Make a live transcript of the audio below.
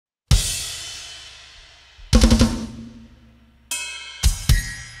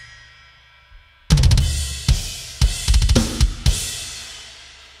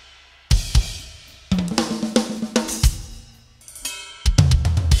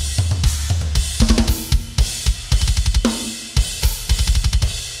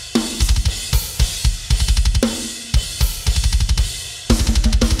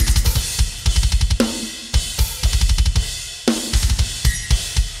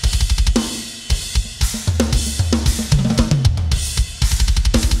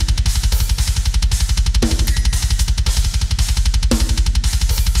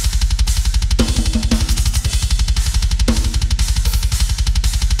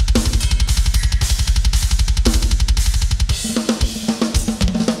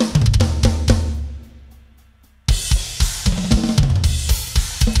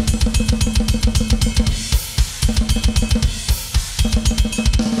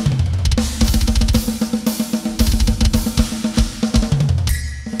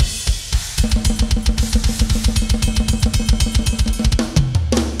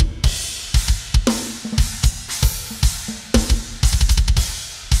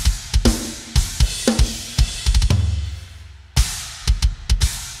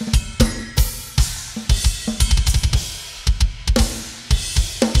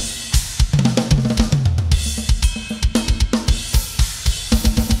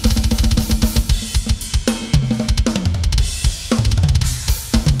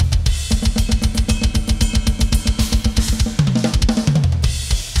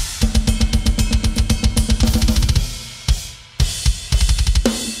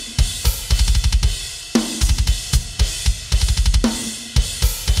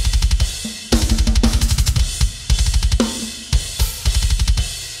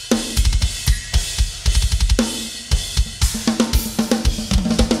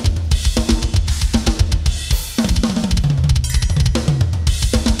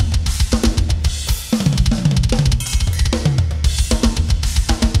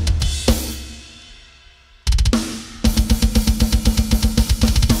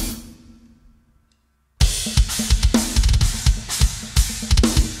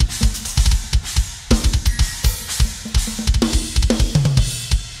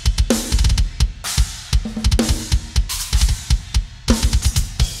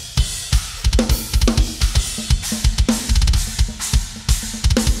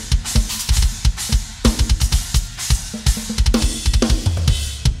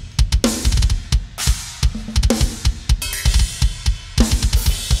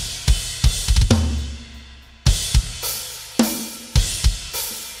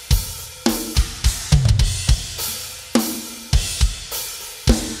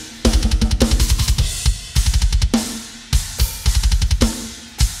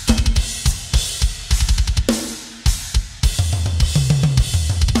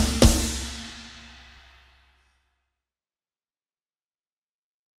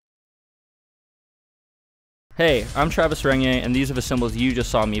Hey, I'm Travis Regnier, and these are the cymbals you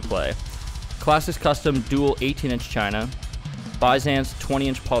just saw me play. Classics Custom Dual 18-inch China, Byzance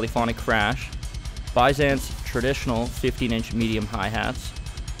 20-inch Polyphonic Crash, Byzance Traditional 15-inch Medium Hi-Hats,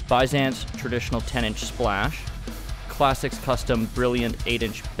 Byzance Traditional 10-inch Splash, Classics Custom Brilliant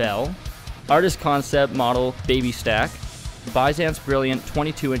 8-inch Bell, Artist Concept Model Baby Stack, Byzance Brilliant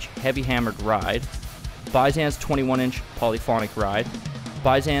 22-inch Heavy Hammered Ride, Byzance 21-inch Polyphonic Ride,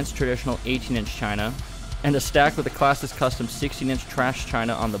 Byzance Traditional 18-inch China, and a stack with a Classics Custom 16-inch Trash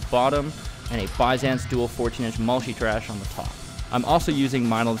China on the bottom and a Byzance Dual 14-inch Multi-Trash on the top. I'm also using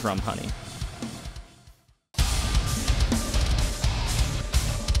Meinl Drum Honey.